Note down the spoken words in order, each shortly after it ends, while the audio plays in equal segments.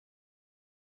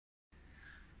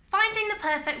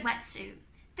perfect wetsuit?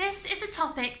 This is a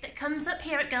topic that comes up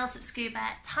here at Girls at Scuba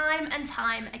time and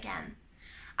time again.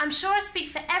 I'm sure I speak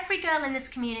for every girl in this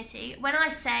community when I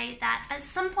say that at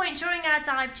some point during our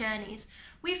dive journeys,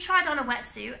 we've tried on a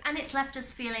wetsuit and it's left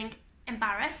us feeling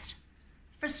embarrassed,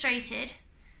 frustrated,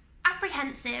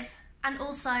 apprehensive, and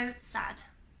also sad.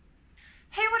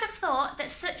 Who would have thought that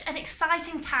such an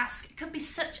exciting task could be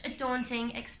such a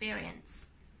daunting experience?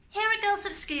 Here at Girls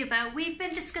at Scuba, we've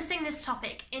been discussing this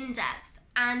topic in depth,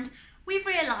 and we've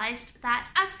realised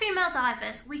that as female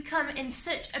divers, we come in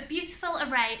such a beautiful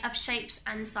array of shapes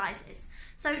and sizes.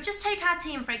 So just take our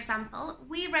team for example,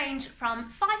 we range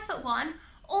from 5'1"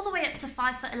 all the way up to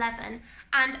 5'11",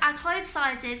 and our clothes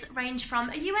sizes range from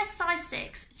a US size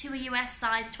 6 to a US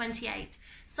size 28.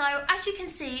 So as you can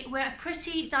see, we're a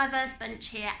pretty diverse bunch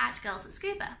here at Girls at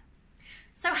Scuba.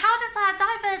 So how does our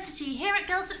diversity here at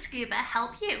Girls at Scuba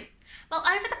help you? Well,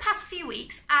 over the past few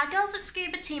weeks, our Girls at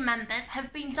Scuba team members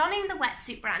have been donning the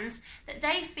wetsuit brands that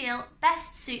they feel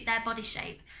best suit their body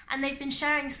shape, and they've been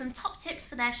sharing some top tips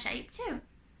for their shape too.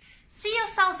 See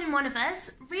yourself in one of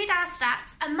us, read our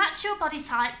stats, and match your body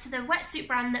type to the wetsuit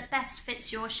brand that best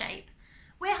fits your shape.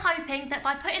 We're hoping that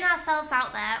by putting ourselves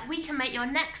out there, we can make your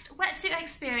next wetsuit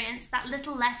experience that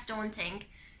little less daunting.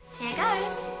 Here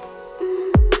goes!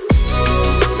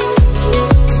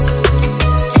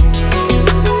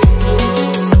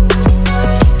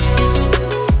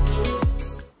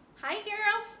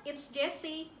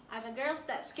 I'm a Girls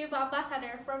That Scuba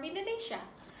ambassador from Indonesia.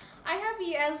 I have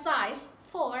US size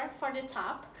 4 for the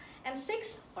top and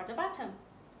 6 for the bottom.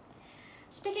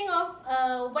 Speaking of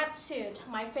wetsuit,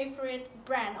 my favorite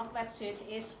brand of wetsuit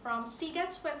is from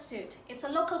Seagats Wetsuit. It's a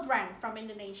local brand from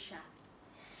Indonesia.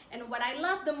 And what I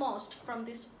love the most from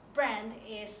this brand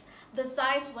is the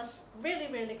size was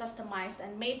really customized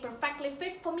and made perfectly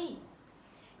fit for me.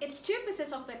 It's 2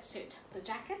 pieces of wetsuit, the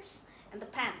jackets and the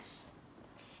pants.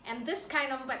 And this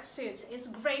kind of wetsuits is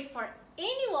great for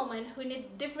any woman who needs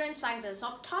different sizes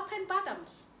of top and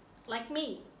bottoms, like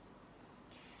me.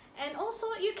 And also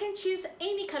you can choose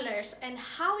any colors and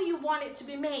how you want it to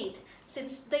be made,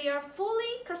 since they are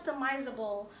fully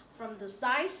customizable from the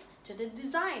size to the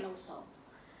design also.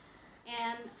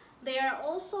 And they are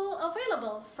also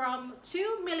available from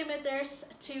 2mm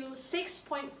to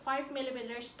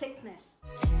 6.5mm thickness.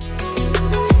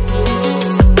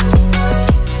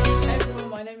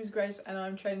 My name is Grace and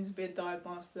I'm training to be a dive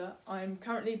master. I'm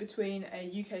currently between a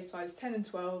UK size 10 and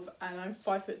 12 and I'm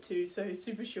 5'2", so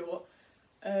super short.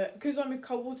 Because I'm a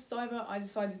cold water diver, I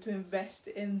decided to invest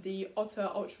in the Otter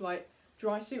ultralight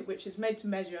dry suit, which is made to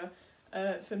measure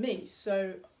for me.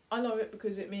 So I love it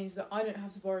because it means that I don't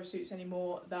have to borrow suits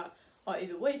anymore that are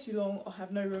either way too long or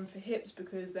have no room for hips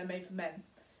because they're made for men.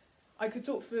 I could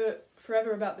talk for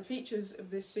forever about the features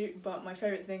of this suit, but my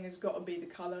favourite thing has got to be the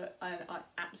colour, and I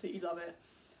absolutely love it.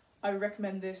 I would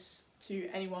recommend this to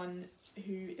anyone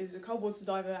who is a cold water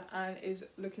diver and is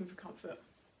looking for comfort.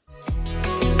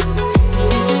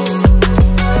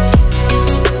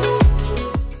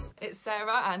 It's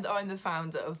Sarah and I'm the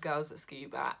founder of Girls at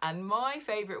Scuba, and my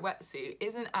favourite wetsuit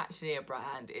isn't actually a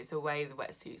brand, it's the way the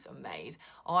wetsuits are made.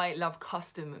 I love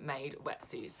custom made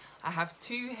wetsuits. I have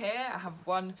 2 here, I have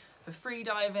one for free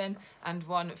diving and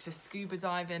one for scuba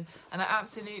diving, and I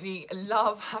absolutely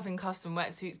love having custom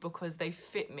wetsuits because they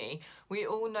fit me. We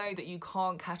all know that you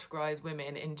can't categorise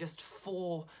women in just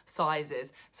 4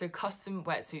 sizes, so custom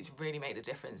wetsuits really make the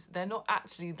difference. They're not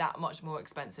actually that much more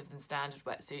expensive than standard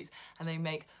wetsuits, and they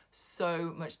make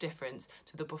so much difference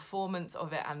to the performance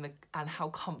of it and how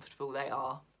comfortable they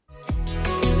are.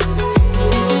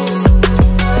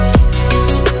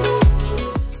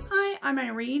 Hi, I'm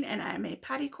Irene and I'm a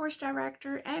PADI course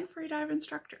director and freedive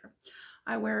instructor.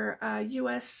 I wear a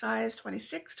US size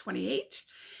 26, 28,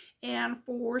 and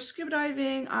for scuba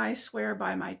diving I swear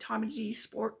by my Tommy G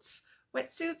Sports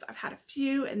wetsuits. I've had a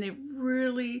few and they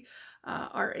really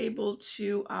are able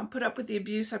to put up with the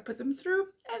abuse I put them through,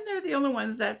 and they're the only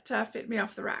ones that fit me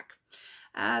off the rack.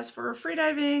 As for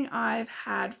freediving, I've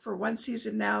had for 1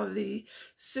 season now the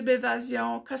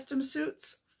Subevasion custom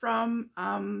suits from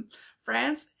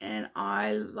France, and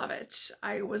I love it.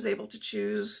 I was able to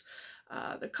choose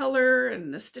the color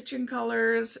and the stitching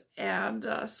colors, and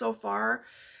so far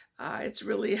it's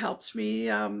really helped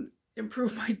me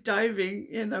improve my diving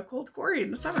in a cold quarry in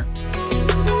the summer.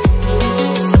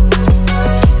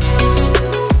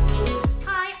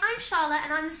 Hi, I'm Charlotte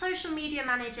and I'm the social media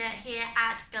manager here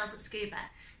at Girls at Scuba.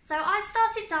 So I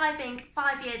started diving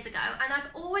 5 years ago and I've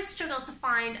always struggled to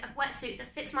find a wetsuit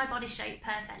that fits my body shape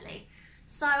perfectly.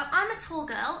 So I'm a tall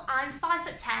girl, I'm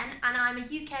 5'10" and I'm a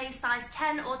UK size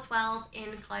 10 or 12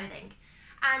 in clothing.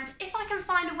 and if I can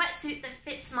find a wetsuit that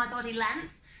fits my body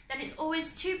length, then it's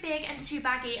always too big and too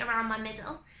baggy around my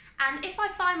middle. And if I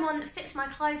find one that fits my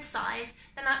clothes size,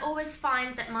 then I always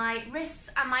find that my wrists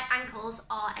and my ankles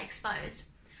are exposed.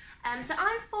 So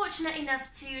I'm fortunate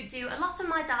enough to do a lot of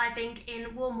my diving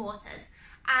in warm waters,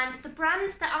 and the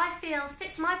brand that I feel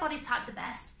fits my body type the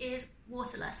best is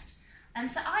Waterlust.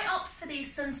 So I opt for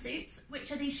these sunsuits,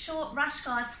 which are these short rash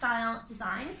guard style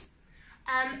designs.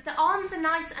 The arms are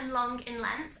nice and long in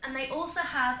length, and they also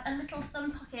have a little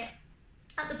thumb pocket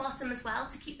at the bottom as well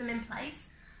to keep them in place.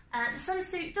 The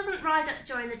sunsuit doesn't ride up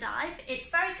during the dive, it's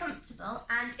very comfortable,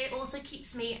 and it also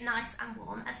keeps me nice and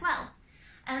warm as well.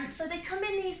 So they come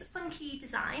in these funky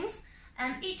designs.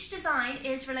 Each design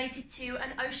is related to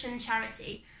an ocean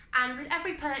charity, and with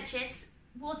every purchase,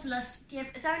 Waterlust give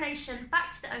a donation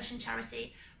back to the ocean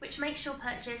charity, which makes your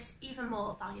purchase even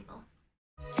more valuable.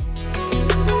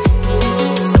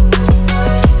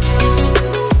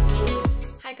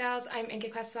 Hi girls, I'm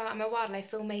Inge Queswell. I'm a wildlife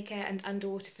filmmaker and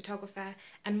underwater photographer,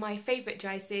 and my favourite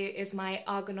dry suit is my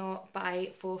Argonaut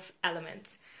by Fourth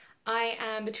Element. I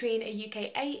am between a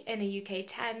UK 8 and a UK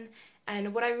 10,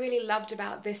 and what I really loved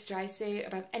about this dry suit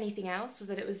above anything else was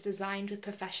that it was designed with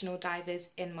professional divers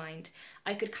in mind.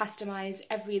 I could customise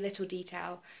every little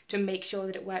detail to make sure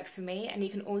that it works for me, and you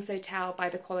can also tell by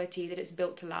the quality that it's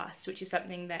built to last, which is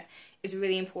something that is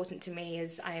really important to me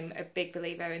as I am a big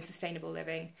believer in sustainable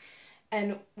living.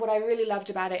 And what I really loved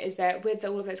about it is that with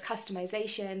all of those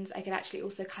customizations, I could actually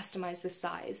also customize the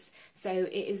size. So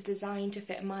it is designed to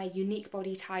fit my unique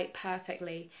body type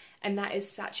perfectly. And that is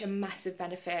such a massive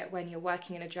benefit when you're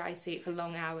working in a dry suit for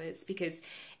long hours, because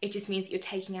it just means that you're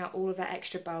taking out all of that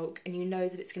extra bulk and you know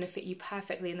that it's going to fit you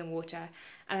perfectly in the water,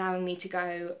 allowing me to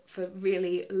go for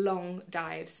really long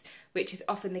dives, which is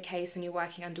often the case when you're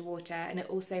working underwater. And it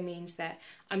also means that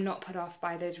I'm not put off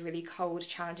by those really cold,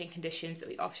 challenging conditions that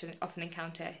we often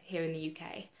encounter here in the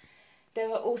UK. There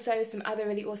were also some other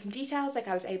really awesome details, like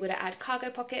I was able to add cargo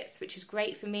pockets, which is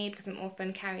great for me because I'm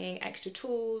often carrying extra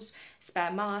tools,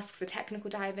 spare masks for technical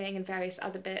diving and various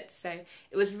other bits, so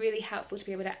it was really helpful to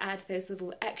be able to add those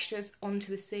little extras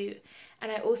onto the suit.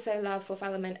 And I also love Fourth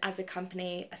Element as a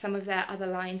company. Some of their other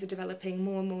lines are developing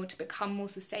more and more to become more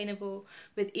sustainable,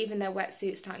 with even their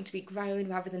wetsuits starting to be grown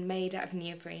rather than made out of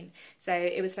neoprene. So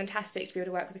it was fantastic to be able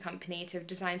to work with a company to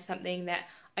design something that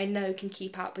I know can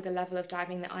keep up with the level of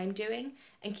diving that I'm doing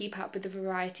and keep up with the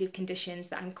variety of conditions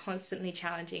that I'm constantly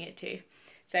challenging it to.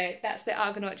 So that's the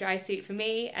Argonaut dry suit for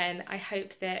me, and I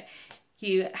hope that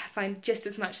you find just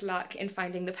as much luck in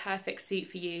finding the perfect suit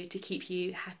for you to keep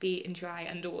you happy and dry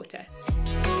underwater.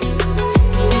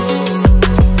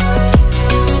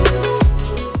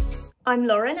 I'm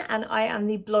Lauren, and I am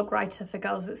the blog writer for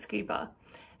Girls at Scuba.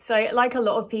 So like a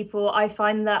lot of people, I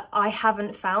find that I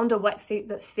haven't found a wetsuit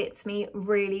that fits me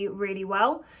really, really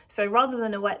well. So rather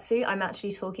than a wetsuit, I'm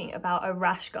actually talking about a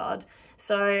rash guard.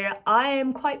 So I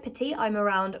am quite petite. I'm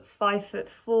around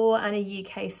 5'4" and a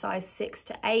UK size 6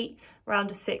 to 8, around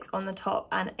a 6 on the top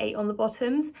and 8 on the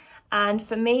bottoms. And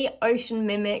for me, Ocean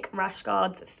Mimic rash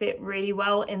guards fit really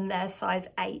well in their size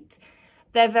 8.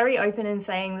 They're very open in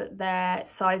saying that their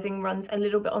sizing runs a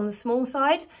little bit on the small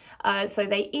side. So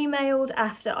they emailed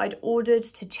after I'd ordered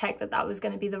to check that that was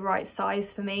going to be the right size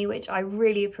for me, which I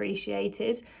really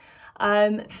appreciated.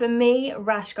 For me,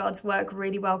 rash guards work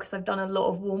really well because I've done a lot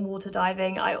of warm water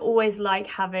diving. I always like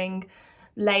having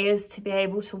layers to be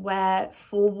able to wear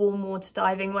for warm water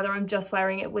diving, whether I'm just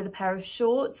wearing it with a pair of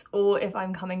shorts or if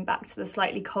I'm coming back to the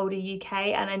slightly colder UK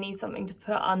and I need something to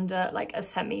put under, like a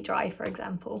semi-dry, for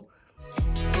example.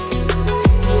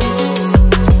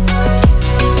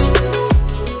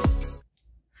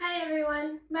 Hi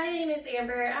everyone, my name is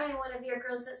Amber. I am one of your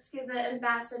Girls at Scuba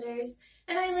ambassadors,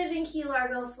 and I live in Key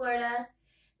Largo, Florida.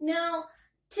 Now,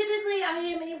 typically I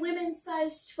am a women's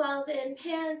size 12 in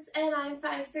pants, and I'm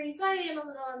 5'3", so I am a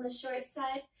little on the short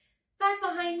side. Back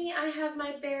behind me I have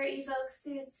my Bear Evoke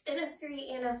suits in a 3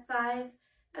 and a 5.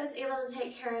 I was able to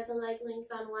take care of the leg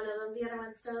length on one of them, the other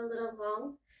one's still a little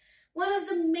long. One of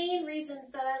the main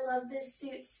reasons that I love this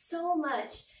suit so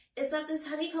much is that this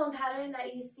honeycomb pattern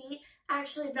that you see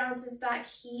actually bounces back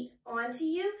heat onto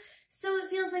you, so it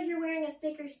feels like you're wearing a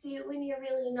thicker suit when you're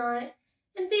really not.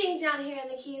 And being down here in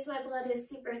the Keys, my blood is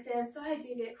super thin, so I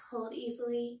do get cold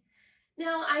easily.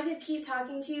 Now, I could keep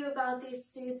talking to you about these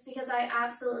suits because I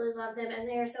absolutely love them, and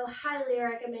they are so highly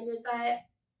recommended by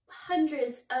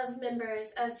hundreds of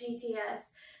members of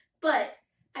GTS, but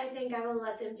I think I will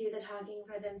let them do the talking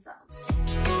for themselves.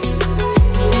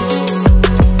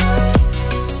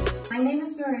 My name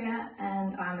is Maria,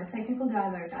 and I'm a technical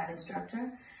dive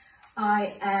instructor.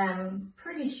 I am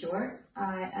pretty short.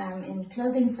 I am in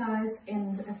clothing size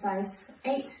in a size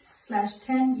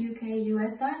 8/10 UK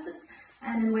US sizes,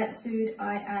 and in wetsuit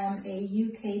I am a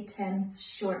UK 10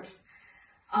 short.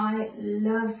 I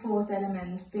love Fourth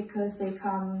Element because they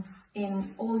come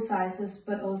in all sizes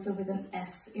but also with an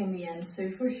S in the end, so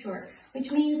for short,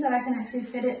 which means that I can actually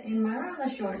fit it in my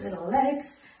rather short little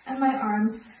legs and my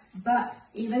arms. But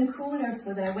even cooler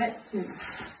for their wetsuits,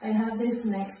 they have this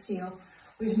neck seal,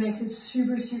 which makes it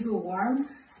super warm,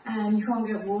 and you can't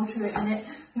get water in it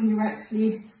when you've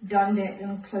actually done it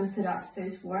and closed it up, so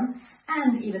it's warm.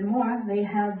 And even more, they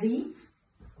have the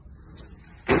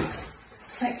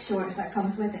tech shorts that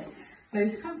comes with it.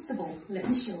 Most comfortable, let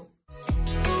me show.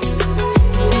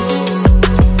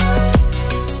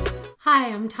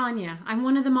 Hi, I'm Tanya. I'm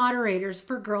one of the moderators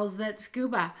for Girls That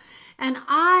Scuba, and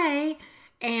I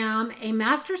am a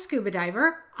master scuba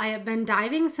diver. I have been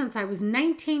diving since I was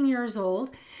 19 years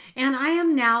old, and I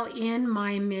am now in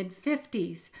my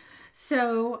mid-50s.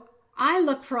 So I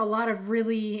look for a lot of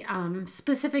really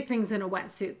specific things in a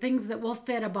wetsuit, things that will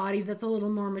fit a body that's a little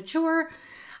more mature.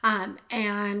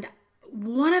 And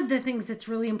one of the things that's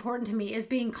really important to me is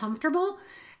being comfortable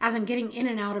as I'm getting in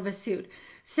and out of a suit.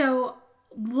 So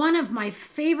one of my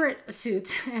favorite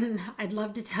suits, and I'd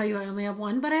love to tell you I only have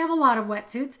one, but I have a lot of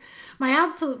wetsuits. My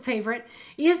absolute favorite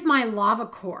is my Lava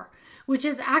Core, which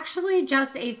is actually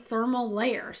just a thermal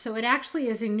layer. So it actually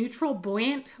is a neutral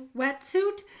buoyant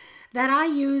wetsuit that I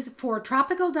use for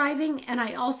tropical diving, and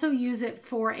I also use it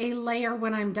for a layer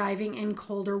when I'm diving in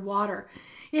colder water.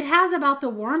 It has about the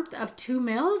warmth of 2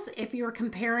 mils if you're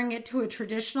comparing it to a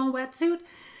traditional wetsuit.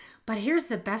 But here's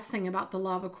the best thing about the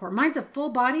Lava Core. Mine's a full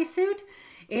body suit.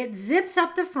 It zips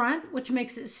up the front, which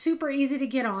makes it super easy to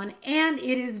get on, and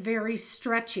it is very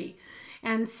stretchy.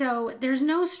 And so there's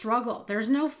no struggle. There's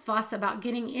no fuss about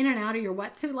getting in and out of your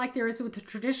wetsuit like there is with the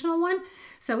traditional one.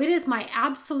 So it is my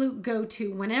absolute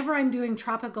go-to whenever I'm doing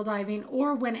tropical diving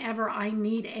or whenever I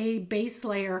need a base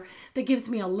layer that gives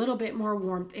me a little bit more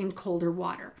warmth in colder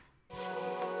water.